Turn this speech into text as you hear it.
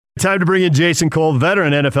Time to bring in Jason Cole,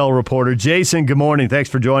 veteran NFL reporter. Jason, good morning.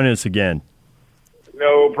 Thanks for joining us again.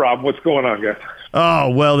 No problem. What's going on, guys?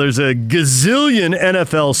 Oh, well, there's a gazillion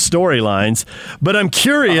NFL storylines, but I'm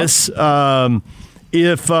curious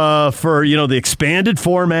if for the expanded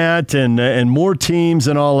format and more teams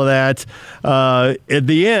and all of that, at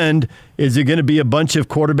the end, is it going to be a bunch of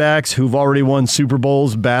quarterbacks who've already won Super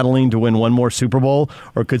Bowls battling to win one more Super Bowl,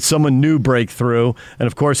 or could someone new break through? And,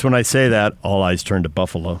 of course, when I say that, all eyes turn to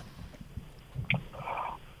Buffalo.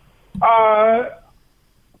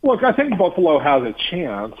 Look, I think Buffalo has a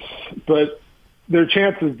chance, but their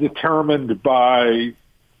chance is determined by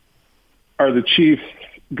are the Chiefs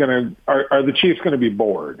going to be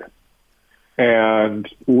bored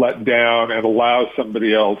and let down and allow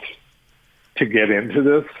somebody else to get into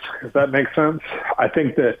this, if that makes sense. I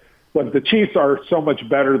think that the Chiefs are so much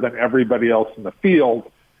better than everybody else in the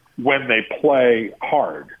field when they play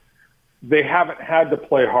hard. They haven't had to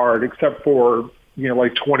play hard except for,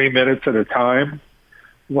 like 20 minutes at a time.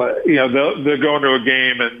 They'll go into a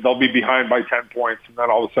game and they'll be behind by 10 points, and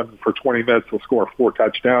then all of a sudden for 20 minutes they'll score 4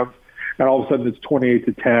 touchdowns, and all of a sudden it's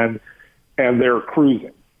 28-10, and they're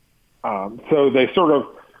cruising. So they sort of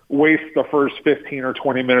waste the first 15 or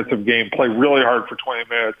 20 minutes of game, play really hard for 20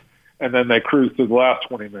 minutes, and then they cruise through the last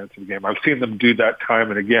 20 minutes of the game. I've seen them do that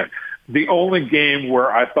time and again. The only game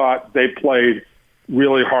where I thought they played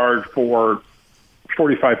really hard for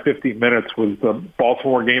 45, 50 minutes was the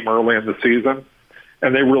Baltimore game early in the season,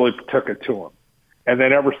 and they really took it to them. And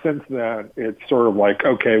then ever since then, it's sort of like,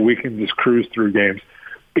 okay, we can just cruise through games.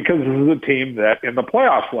 Because this is a team that in the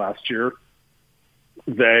playoffs last year,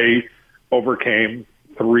 they overcame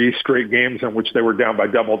 3 straight games in which they were down by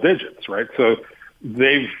double digits, right? So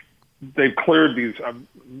they've cleared these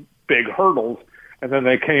big hurdles, and then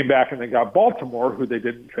they came back and they got Baltimore, who they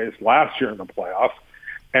didn't face last year in the playoffs,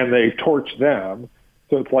 and they torched them.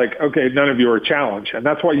 So it's like, okay, none of you are challenged. And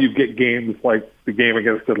that's why you get games like the game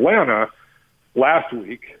against Atlanta last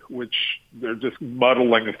week, which they're just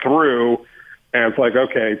muddling through, and it's like,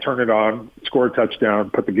 okay, turn it on, score a touchdown,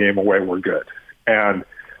 put the game away, we're good. And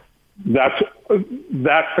that's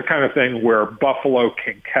the kind of thing where Buffalo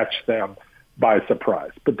can catch them by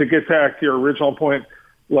surprise. But to get back to your original point,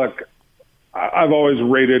 look, I've always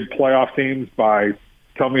rated playoff teams by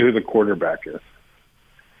tell me who the quarterback is.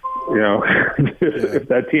 If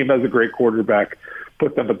that team has a great quarterback,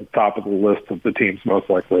 put them at the top of the list of the teams most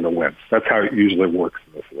likely to win. That's how it usually works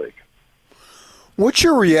in this league. What's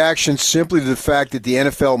your reaction simply to the fact that the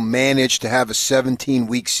NFL managed to have a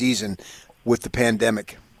 17-week season with the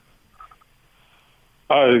pandemic?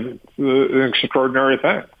 It's an extraordinary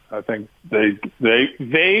thing. I think they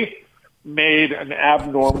made an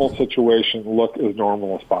abnormal situation look as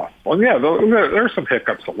normal as possible. And yeah, there are some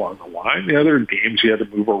hiccups along the line. There are games you had to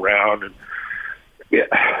move around, and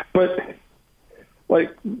but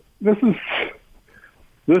like this is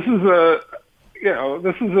a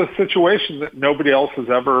situation that nobody else has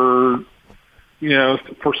ever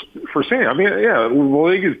foreseen. I mean, the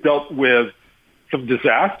league has dealt with some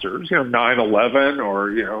disasters, 9/11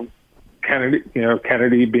 or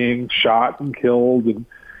Kennedy being shot and killed, and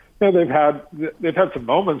they've had some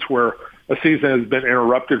moments where a season has been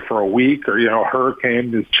interrupted for a week, or a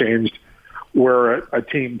hurricane has changed where a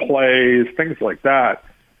team plays, things like that.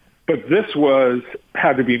 But this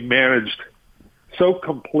had to be managed so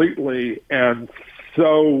completely and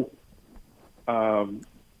so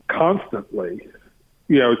constantly,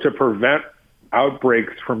 to prevent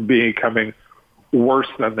outbreaks from becoming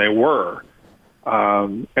worse than they were.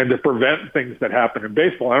 And to prevent things that happen in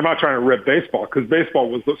baseball. And I'm not trying to rip baseball, because baseball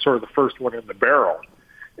was sort of the first one in the barrel.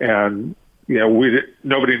 And,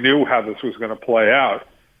 nobody knew how this was going to play out.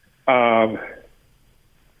 To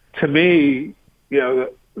me, the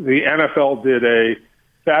NFL did a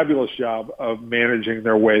fabulous job of managing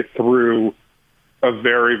their way through a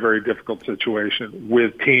very, very difficult situation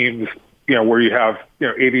with teams, where you have,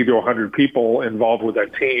 80 to 100 people involved with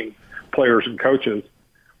that team, players and coaches,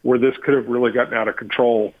 where this could have really gotten out of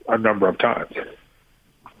control a number of times.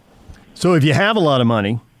 So if you have a lot of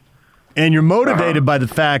money and you're motivated by the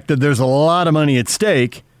fact that there's a lot of money at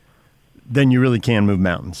stake, then you really can move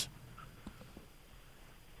mountains.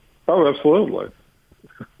 Oh, absolutely.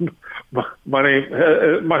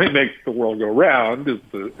 Money makes the world go round, as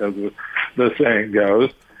the saying goes.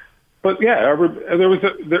 But yeah,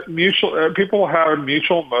 people had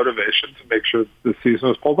mutual motivation to make sure the season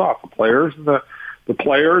was pulled off. The players and the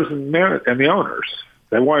players and the owners,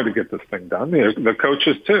 they wanted to get this thing done. The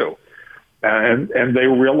coaches too, and they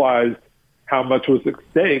realized how much was at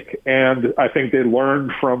stake. And I think they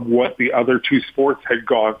learned from what the other two sports had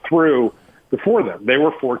gone through before them. They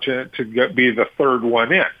were fortunate to be the third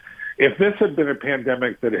one in. If this had been a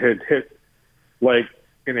pandemic that had hit like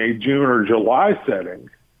in a June or July setting,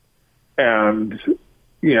 and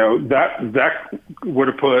that would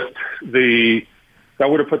have put the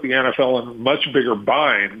NFL in a much bigger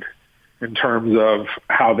bind in terms of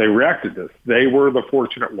how they reacted to this. They were the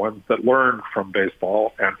fortunate ones that learned from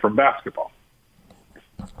baseball and from basketball.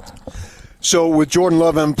 So with Jordan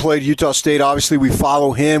Love having played Utah State, obviously we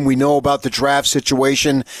follow him. We know about the draft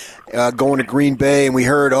situation going to Green Bay, and we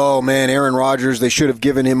heard, oh, man, Aaron Rodgers, they should have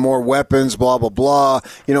given him more weapons, blah, blah, blah.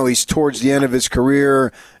 He's towards the end of his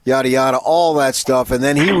career, yada, yada, all that stuff. And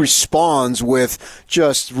then he responds with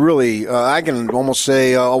just really, I can almost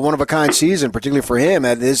say, a one-of-a-kind season, particularly for him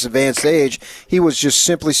at this advanced age. He was just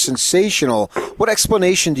simply sensational. What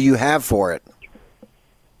explanation do you have for it?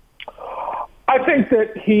 I think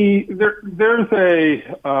that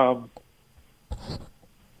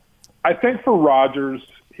I think for Rodgers,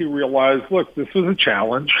 he realized, look, this was a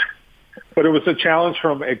challenge, but it was a challenge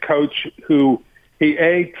from a coach who he,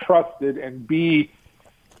 A, trusted, and B,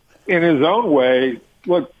 in his own way,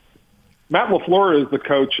 look, Matt LaFleur is the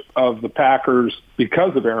coach of the Packers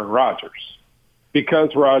because of Aaron Rodgers,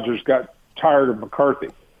 because Rodgers got tired of McCarthy.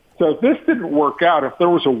 So if this didn't work out, if there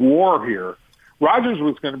was a war here, Rodgers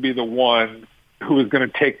was going to be the one who was going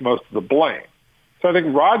to take most of the blame. So I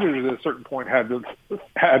think Rodgers at a certain point had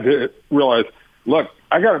to realize, look,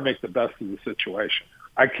 I got to make the best of the situation.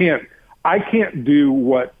 I can't do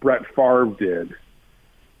what Brett Favre did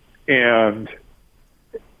and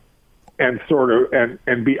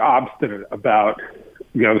be obstinate about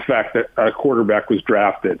the fact that a quarterback was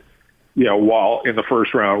drafted while in the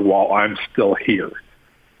first round while I'm still here.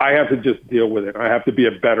 I have to just deal with it. I have to be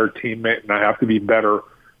a better teammate, and I have to be better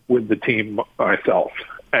with the team myself.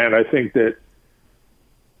 And I think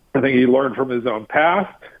he learned from his own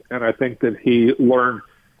past, and I think that he learned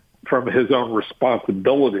from his own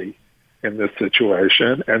responsibility in this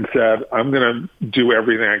situation and said, I'm going to do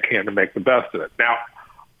everything I can to make the best of it. Now,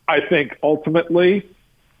 I think ultimately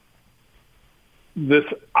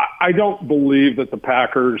I don't believe that the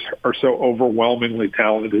Packers are so overwhelmingly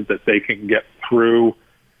talented that they can get through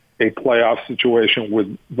a playoff situation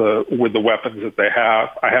with the weapons that they have.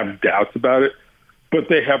 I have doubts about it, but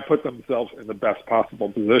they have put themselves in the best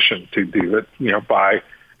possible position to do it, by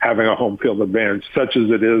having a home field advantage, such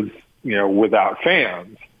as it is, without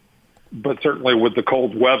fans. But certainly with the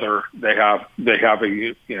cold weather, they have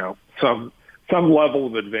a some level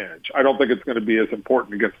of advantage. I don't think it's going to be as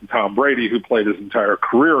important against Tom Brady, who played his entire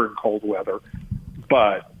career in cold weather,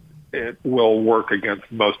 but it will work against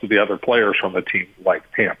most of the other players from the team like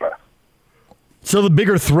Tampa. So the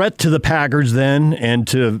bigger threat to the Packers then, and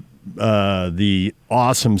to the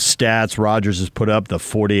awesome stats Rodgers has put up, the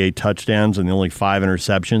 48 touchdowns and the only 5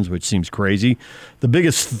 interceptions, which seems crazy. The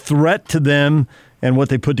biggest threat to them and what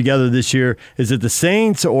they put together this year, is it the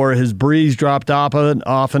Saints, or has Breeze dropped off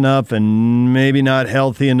enough and maybe not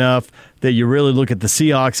healthy enough that you really look at the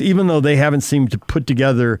Seahawks, even though they haven't seemed to put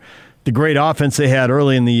together the great offense they had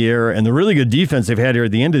early in the year and the really good defense they've had here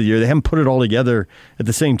at the end of the year, they haven't put it all together at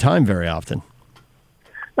the same time very often.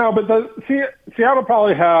 No, but Seattle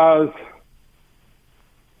probably has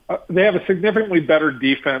they have a significantly better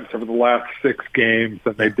defense over the last 6 games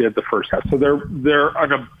than they did the first half. So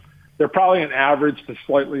they're probably an average to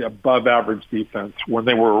slightly above average defense when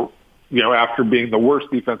they were, after being the worst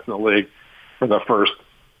defense in the league for the first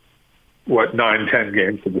 9-10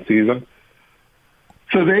 games of the season.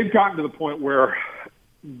 So they've gotten to the point where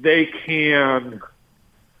they can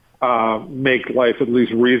make life at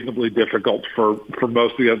least reasonably difficult for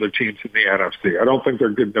most of the other teams in the NFC. I don't think they're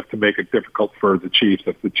good enough to make it difficult for the Chiefs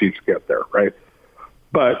if the Chiefs get there, right?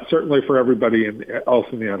 But certainly for everybody else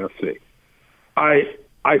in the NFC.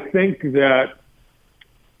 I think that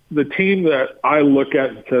the team that I look at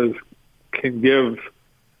and says can give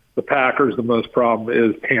the Packers the most problem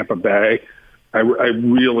is Tampa Bay. I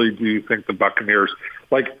really do think the Buccaneers,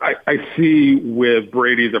 I see with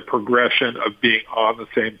Brady the progression of being on the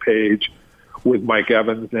same page with Mike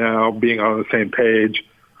Evans now, being on the same page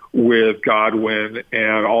with Godwin,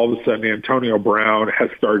 and all of a sudden Antonio Brown has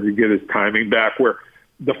started to get his timing back, where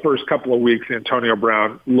the first couple of weeks Antonio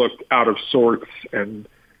Brown looked out of sorts and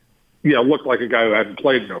looked like a guy who hadn't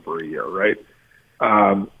played in over a year, right?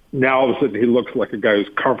 Now all of a sudden he looks like a guy who's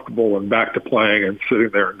comfortable and back to playing and sitting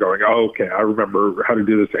there and going, oh, okay, I remember how to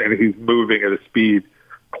do this. And he's moving at a speed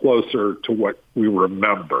closer to what we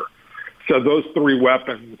remember. So those 3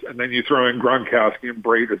 weapons, and then you throw in Gronkowski, and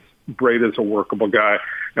Braid is a workable guy,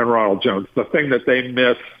 and Ronald Jones. The thing that they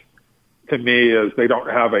miss to me is they don't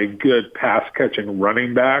have a good pass-catching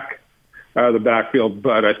running back out of the backfield,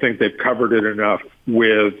 but I think they've covered it enough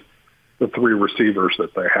with the three receivers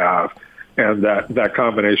that they have, and that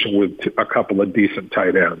combination with a couple of decent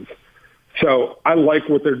tight ends. So I like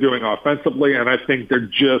what they're doing offensively, and I think they're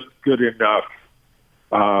just good enough.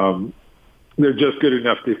 They're just good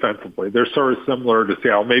enough defensively. They're sort of similar to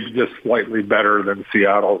Seattle, maybe just slightly better than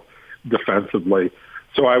Seattle defensively.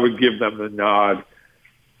 So I would give them the nod.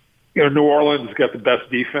 New Orleans got the best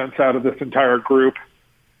defense out of this entire group,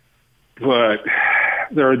 but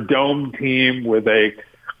they're a dome team with a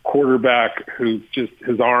quarterback who's just,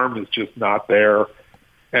 his arm is just not there,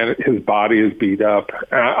 and his body is beat up.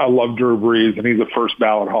 I love Drew Brees, and he's a first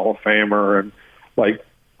ballot Hall of Famer, and like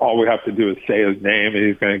all we have to do is say his name, and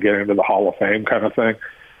he's going to get into the Hall of Fame kind of thing.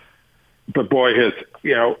 But boy,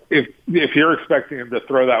 if you're expecting him to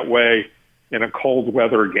throw that way in a cold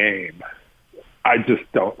weather game, I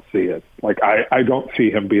just don't see it. Like I don't see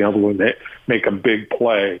him being able to make a big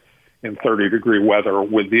play in 30-degree weather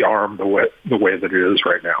with the arm the way that it is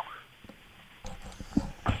right now.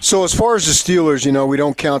 So as far as the Steelers, we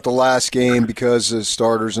don't count the last game because the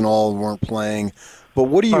starters and all weren't playing. But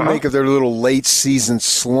what do you make of their little late-season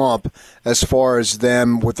slump as far as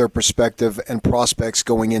them with their perspective and prospects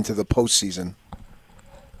going into the postseason?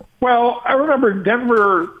 Well, I remember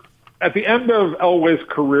Denver at the end of Elway's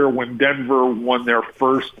career when Denver won their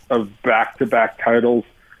first of back-to-back titles.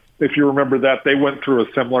 If you remember that, they went through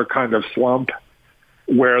a similar kind of slump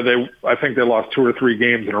where I think they lost 2 or 3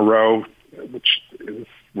 games in a row, which is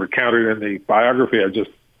recounted in the biography I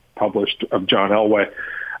just published of John Elway.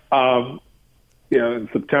 In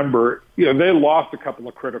September, they lost a couple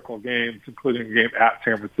of critical games, including a game at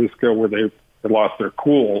San Francisco where they lost their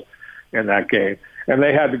cool in that game. And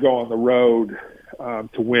they had to go on the road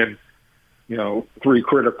to win, 3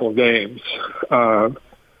 critical games.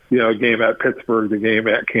 A game at Pittsburgh, the game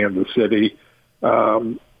at Kansas City,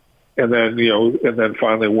 and then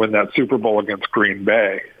finally win that Super Bowl against Green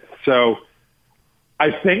Bay. So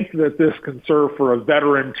I think that this can serve for a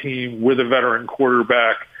veteran team with a veteran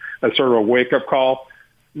quarterback as sort of a wake-up call.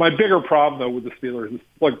 My bigger problem, though, with the Steelers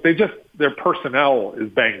is, their personnel is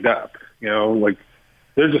banged up.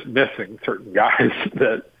 They're just missing certain guys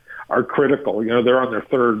that are critical. They're on their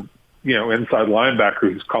third, inside linebacker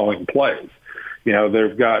who's calling plays.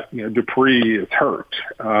 They've got, Dupree is hurt.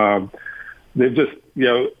 They've just,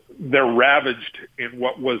 they're ravaged in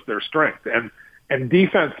what was their strength. And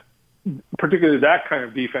defense, particularly that kind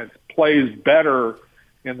of defense, plays better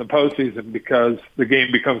in the postseason because the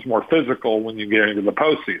game becomes more physical when you get into the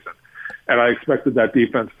postseason. And I expected that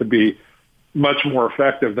defense to be much more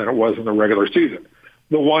effective than it was in the regular season.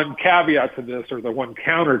 The one caveat to this, or the one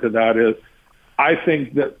counter to that, is I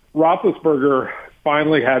think that Roethlisberger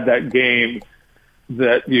finally had that game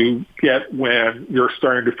that you get when you're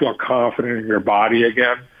starting to feel confident in your body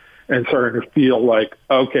again and starting to feel like,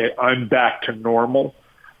 okay, I'm back to normal.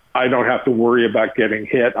 I don't have to worry about getting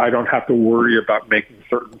hit. I don't have to worry about making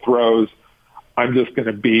certain throws. I'm just going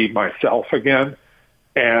to be myself again.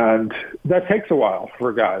 And that takes a while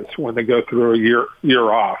for guys when they go through a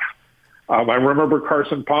year off. I remember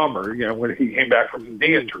Carson Palmer, when he came back from his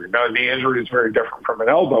knee injury. Now, a knee injury is very different from an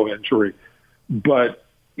elbow injury, but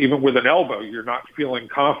even with an elbow, you're not feeling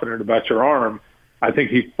confident about your arm. I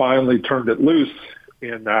think he finally turned it loose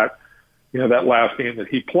in that, that last game that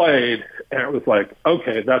he played, and it was like,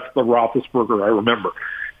 okay, that's the Roethlisberger I remember.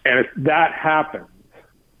 And if that happens,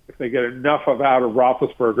 if they get enough out of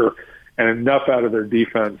Roethlisberger and enough out of their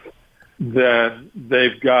defense, then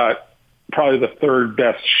they've got probably the third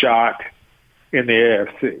best shot in the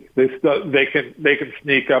AFC. They can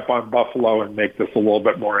sneak up on Buffalo and make this a little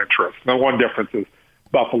bit more interesting. The one difference is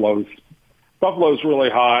Buffalo's really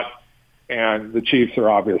hot, and the Chiefs are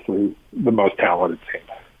obviously the most talented team.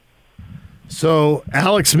 So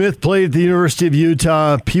Alex Smith played at the University of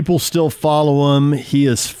Utah. People still follow him. He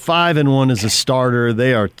is 5-1 as a starter.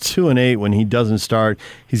 They are 2-8 when he doesn't start.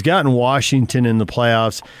 He's gotten Washington in the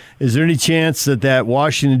playoffs. Is there any chance that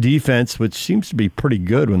Washington defense, which seems to be pretty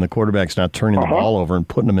good when the quarterback's not turning the ball over and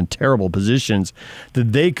putting them in terrible positions,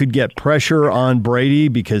 that they could get pressure on Brady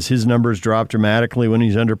because his numbers drop dramatically when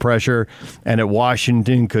he's under pressure, and that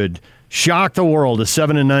Washington could shock the world, a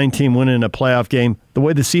 7-9 team winning a playoff game, the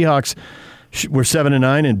way the Seahawks were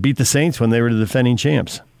 7-9 and beat the Saints when they were the defending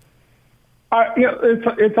champs?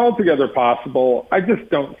 It's altogether possible. I just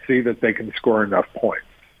don't see that they can score enough points.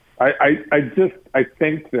 I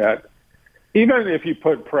think that even if you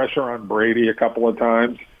put pressure on Brady a couple of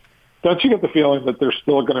times, don't you get the feeling that they're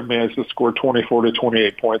still going to manage to score 24 to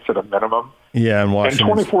 28 points at a minimum? Yeah, and Washington.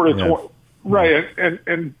 And 24 to 20, right?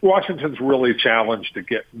 And Washington's really challenged to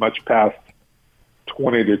get much past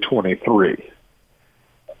 20 to 23.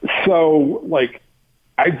 So,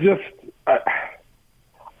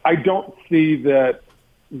 I don't see that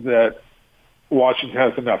Washington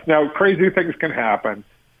has enough. Now, crazy things can happen.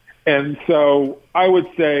 And so I would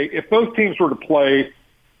say if those teams were to play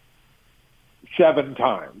 7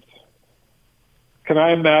 times, can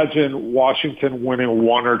I imagine Washington winning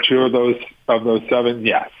 1 or 2 of those 7?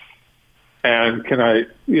 Yes. And can I,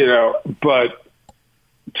 but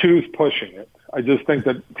 2's pushing it. I just think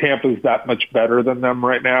that Tampa's that much better than them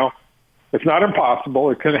right now. It's not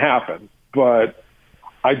impossible. It can happen. But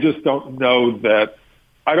I just don't know that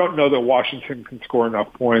Washington can score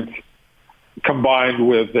enough points combined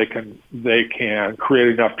with they can create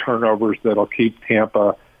enough turnovers that'll keep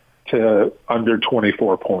Tampa to under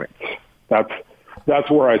 24 points. That's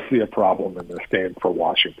where I see a problem in this game for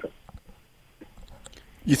Washington.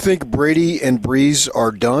 You think Brady and Breeze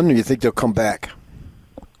are done, or you think they'll come back?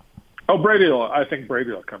 Oh, I think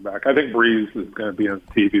Brady will come back. I think Breeze is going to be in the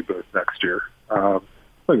TV booth next year.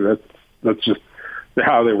 That's just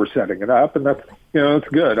how they were setting it up, and that's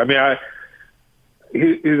good. I mean,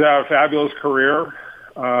 he's had a fabulous career.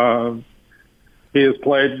 He has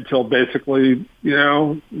played until basically,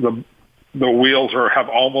 the wheels have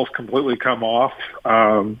almost completely come off.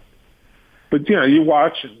 But you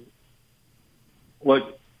watch and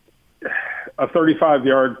a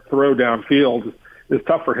 35-yard throw downfield is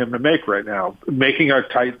tough for him to make right now. Making a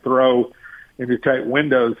tight throw into tight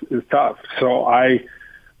windows is tough. So I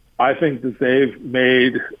think that they've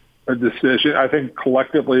made a decision. I think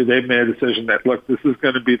collectively they've made a decision that, look, this is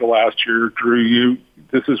going to be the last year, Drew.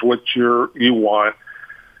 This is what you want.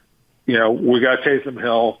 We got Taysom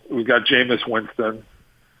Hill. We got Jameis Winston.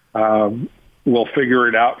 We'll figure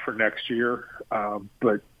it out for next year.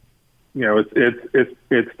 But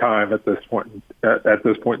it's time at this point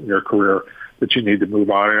in your career that you need to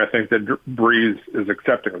move on. And I think that Breeze is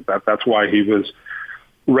accepting of that. That's why he was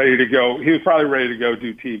ready to go. He was probably ready to go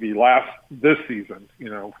do TV this season,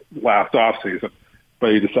 last off season,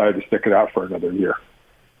 but he decided to stick it out for another year.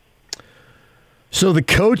 So the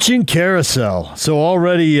coaching carousel. So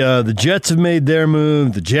already the Jets have made their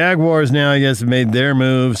move. The Jaguars now, I guess, have made their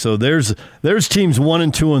move. So there's teams 1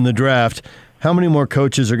 and 2 in the draft. How many more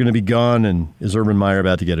coaches are going to be gone, and is Urban Meyer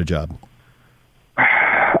about to get a job?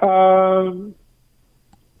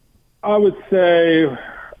 I would say,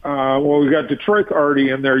 we got Detroit's already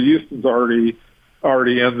in there. Houston's already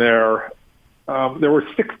in there. There were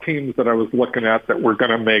 6 teams that I was looking at that were going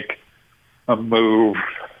to make a move.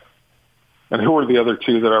 And who are the other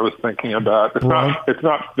 2 that I was thinking about? It's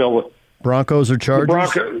not Philly. Broncos or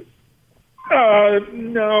Chargers?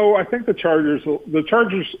 No, I think the Chargers. The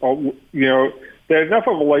Chargers, they had enough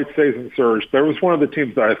of a late season surge. There was one of the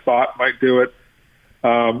teams that I thought might do it,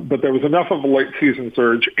 but there was enough of a late season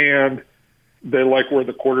surge, and they like where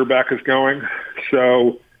the quarterback is going.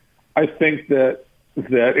 So I think that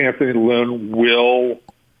Anthony Lynn will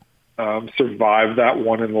survive that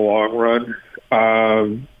one in the long run.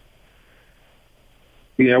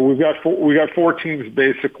 We got 4 teams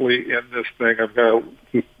basically in this thing. I'm going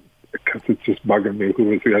to, because it's just bugging me who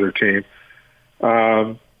was the other team.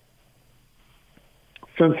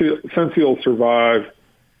 Cincy will survive.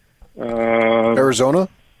 Arizona?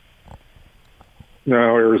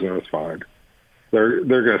 No, Arizona's fine.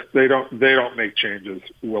 They don't make changes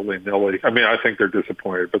willy-nilly. I mean, I think they're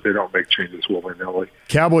disappointed, but they don't make changes willy-nilly.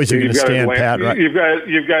 Cowboys are going to stand pat, right? You've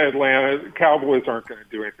got Atlanta. Cowboys aren't going to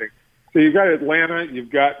do anything. So you've got Atlanta, you've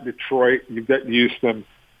got Detroit, you've got Houston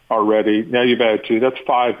already. Now you've added 2. That's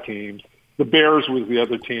 5 teams. The Bears was the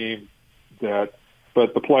other team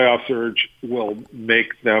but the playoff surge will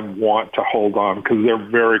make them want to hold on because they're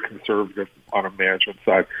very conservative on a management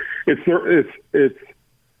side. It's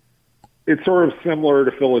sort of similar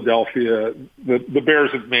to Philadelphia. The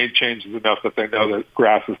Bears have made changes enough that they know that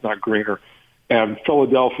grass is not greener. And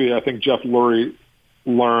Philadelphia, I think Jeff Lurie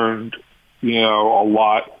learned, a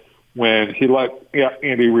lot when he let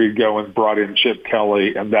Andy Reid go and brought in Chip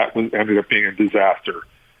Kelly, and that ended up being a disaster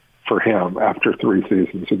for him after 3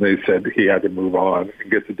 seasons. And they said he had to move on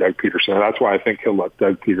and get to Doug Peterson. That's why I think he'll let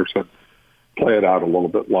Doug Peterson play it out a little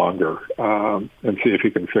bit longer and see if he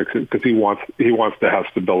can fix it because he wants to have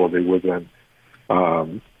stability within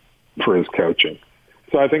for his coaching.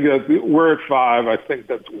 So I think that we're at 5. I think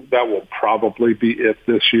that will probably be it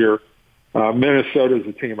this year. Minnesota is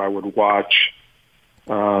a team I would watch.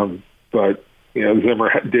 But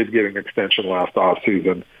Zimmer did get an extension last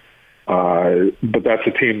offseason. But that's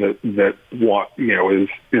a team that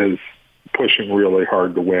is pushing really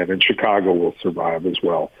hard to win, and Chicago will survive as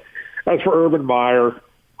well. As for Urban Meyer,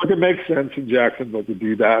 it makes sense in Jacksonville to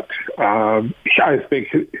do that. I think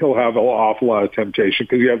he'll have an awful lot of temptation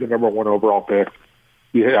because you have the number 1 overall pick.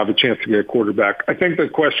 You have a chance to get a quarterback. I think the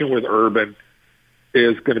question with Urban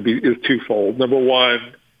is twofold. Number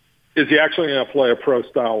one, is he actually going to play a pro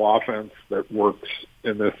style offense that works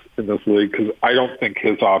in this league? Because I don't think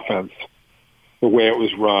his offense, the way it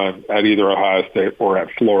was run at either Ohio State or at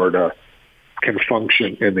Florida, can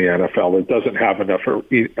function in the NFL. It doesn't have enough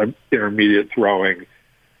intermediate throwing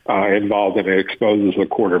involved, and it exposes the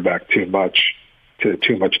quarterback too much to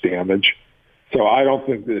too much damage. So I don't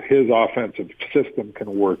think that his offensive system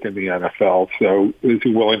can work in the NFL. So is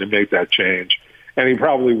he willing to make that change? And he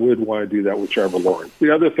probably would want to do that with Trevor Lawrence.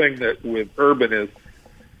 The other thing that with Urban is,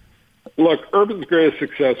 look, Urban's greatest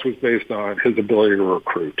success was based on his ability to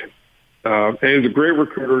recruit. And he's a great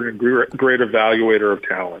recruiter and a great evaluator of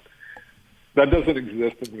talent. That doesn't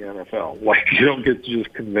exist in the NFL. Like, you don't get to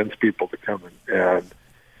just convince people to come and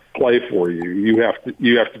play for you. You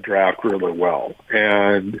have to draft really well.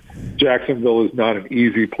 And Jacksonville is not an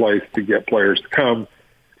easy place to get players to come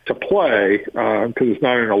to play because it's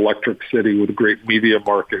not an electric city with a great media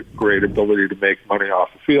market, great ability to make money off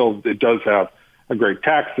the field. It does have a great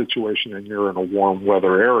tax situation, and you're in a warm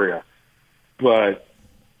weather area. But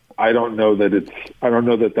I don't know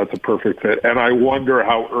that that's a perfect fit. And I wonder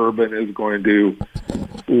how Urban is going to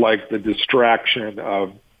like the distraction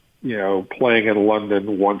of, playing in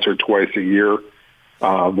London once or twice a year,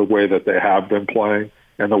 the way that they have been playing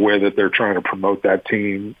and the way that they're trying to promote that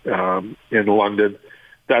team in London.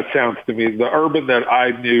 That sounds to me, the Urban that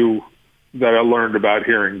I knew, that I learned about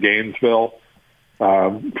here in Gainesville,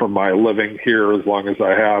 from my living here as long as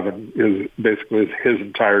I have, and is basically his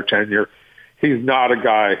entire tenure. He's not a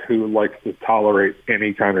guy who likes to tolerate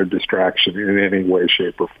any kind of distraction in any way,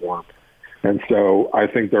 shape, or form. And so I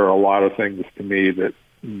think there are a lot of things to me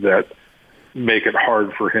that make it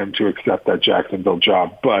hard for him to accept that Jacksonville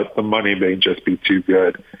job. But the money may just be too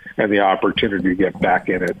good, and the opportunity to get back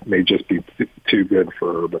in it may just be too good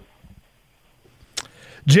for Urban.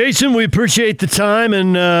 Jason, we appreciate the time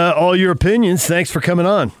and all your opinions. Thanks for coming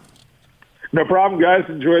on. No problem, guys.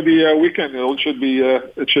 Enjoy the weekend. It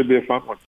should be a fun one.